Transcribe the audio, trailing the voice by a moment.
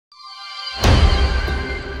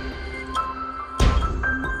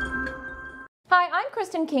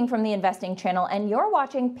Kristen King from the Investing Channel, and you're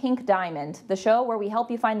watching Pink Diamond, the show where we help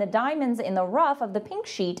you find the diamonds in the rough of the pink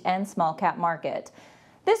sheet and small cap market.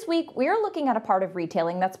 This week, we're looking at a part of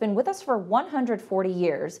retailing that's been with us for 140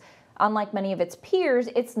 years. Unlike many of its peers,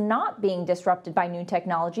 it's not being disrupted by new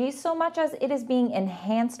technology so much as it is being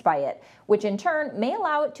enhanced by it, which in turn may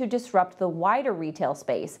allow it to disrupt the wider retail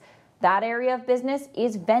space. That area of business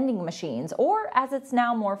is vending machines, or as it's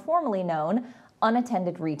now more formally known,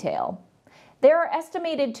 unattended retail. There are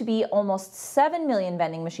estimated to be almost 7 million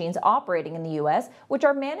vending machines operating in the U.S., which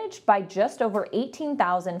are managed by just over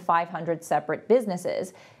 18,500 separate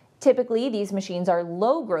businesses. Typically, these machines are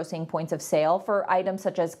low-grossing points of sale for items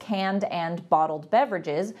such as canned and bottled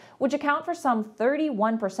beverages, which account for some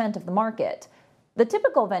 31% of the market. The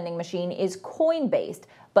typical vending machine is coin-based,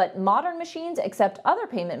 but modern machines accept other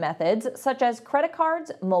payment methods such as credit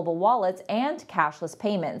cards, mobile wallets, and cashless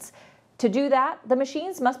payments. To do that, the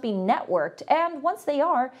machines must be networked, and once they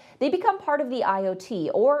are, they become part of the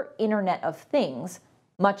IoT, or Internet of Things.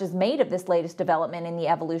 Much is made of this latest development in the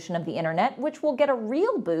evolution of the Internet, which will get a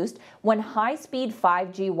real boost when high-speed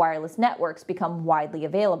 5G wireless networks become widely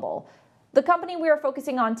available. The company we are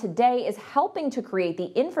focusing on today is helping to create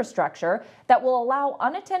the infrastructure that will allow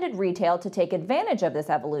unattended retail to take advantage of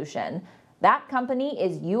this evolution. That company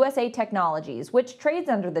is USA Technologies, which trades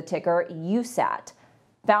under the ticker USAT.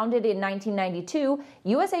 Founded in 1992,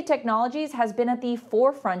 USA Technologies has been at the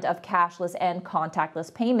forefront of cashless and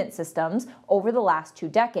contactless payment systems over the last 2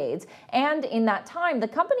 decades, and in that time, the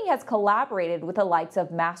company has collaborated with the likes of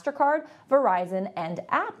MasterCard, Verizon, and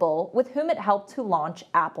Apple, with whom it helped to launch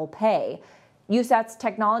Apple Pay. USAT's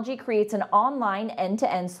technology creates an online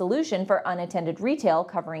end-to-end solution for unattended retail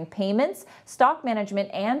covering payments, stock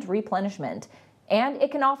management, and replenishment. And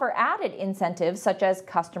it can offer added incentives such as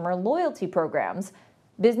customer loyalty programs.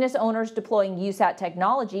 Business owners deploying USAT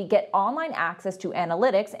technology get online access to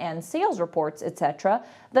analytics and sales reports, etc.,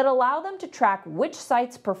 that allow them to track which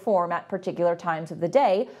sites perform at particular times of the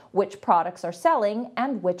day, which products are selling,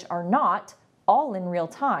 and which are not, all in real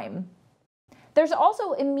time. There's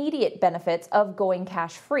also immediate benefits of going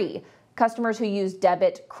cash-free. Customers who use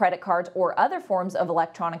debit, credit cards, or other forms of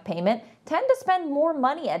electronic payment tend to spend more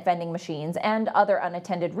money at vending machines and other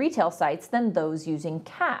unattended retail sites than those using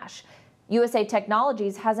cash. USA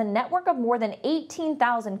Technologies has a network of more than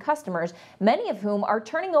 18,000 customers, many of whom are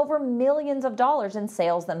turning over millions of dollars in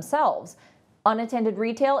sales themselves. Unattended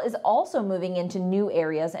retail is also moving into new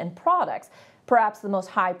areas and products. Perhaps the most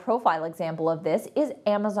high-profile example of this is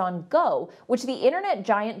Amazon Go, which the internet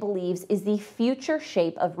giant believes is the future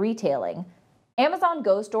shape of retailing. Amazon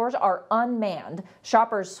Go stores are unmanned.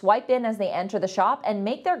 Shoppers swipe in as they enter the shop and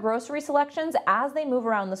make their grocery selections as they move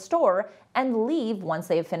around the store and leave once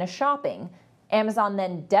they have finished shopping. Amazon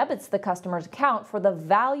then debits the customer's account for the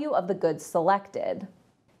value of the goods selected.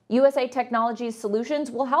 USA Technologies solutions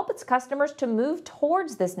will help its customers to move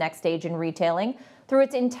towards this next stage in retailing through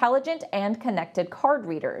its intelligent and connected card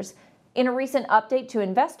readers. In a recent update to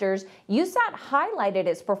investors, USAT highlighted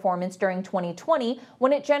its performance during 2020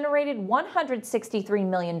 when it generated $163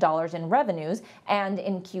 million in revenues, and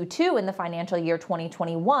in Q2 in the financial year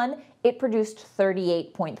 2021, it produced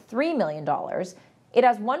 $38.3 million. It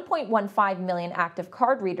has 1.15 million active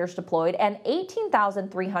card readers deployed and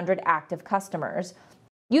 18,300 active customers.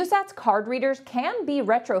 USAT's card readers can be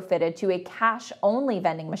retrofitted to a cash-only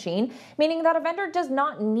vending machine, meaning that a vendor does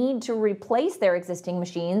not need to replace their existing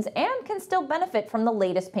machines and can still benefit from the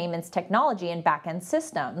latest payments technology and back-end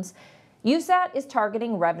systems. USAT is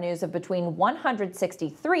targeting revenues of between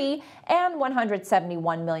 $163 and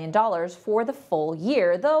 $171 million for the full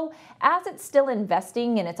year, though as it's still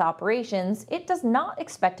investing in its operations, it does not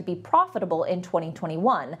expect to be profitable in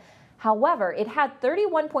 2021. However, it had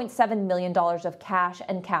 $31.7 million of cash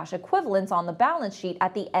and cash equivalents on the balance sheet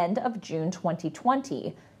at the end of June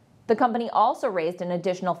 2020. The company also raised an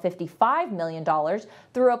additional $55 million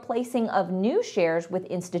through a placing of new shares with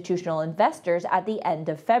institutional investors at the end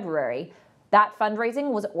of February. That fundraising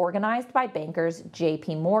was organized by bankers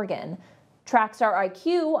JP Morgan. Trackstar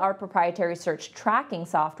IQ, our proprietary search tracking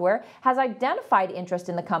software, has identified interest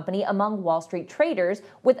in the company among Wall Street traders,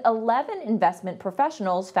 with 11 investment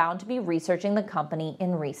professionals found to be researching the company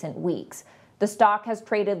in recent weeks. The stock has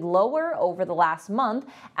traded lower over the last month,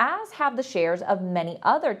 as have the shares of many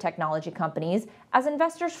other technology companies, as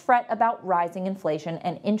investors fret about rising inflation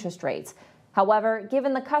and interest rates. However,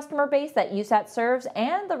 given the customer base that USAT serves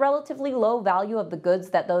and the relatively low value of the goods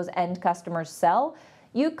that those end customers sell,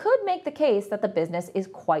 you could make the case that the business is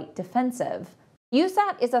quite defensive.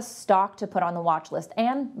 USAT is a stock to put on the watch list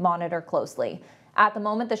and monitor closely. At the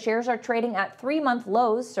moment, the shares are trading at 3-month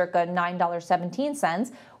lows, circa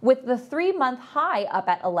 $9.17, with the 3-month high up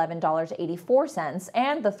at $11.84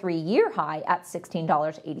 and the 3-year high at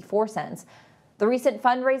 $16.84. The recent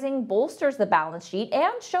fundraising bolsters the balance sheet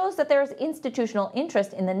and shows that there is institutional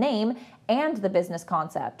interest in the name and the business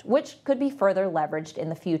concept, which could be further leveraged in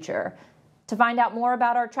the future. To find out more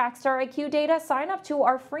about our Trackstar IQ data, sign up to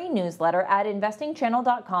our free newsletter at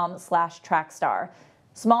investingchannel.com/Trackstar.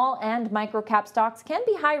 Small and micro-cap stocks can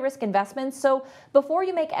be high-risk investments, so before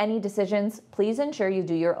you make any decisions, please ensure you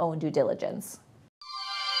do your own due diligence.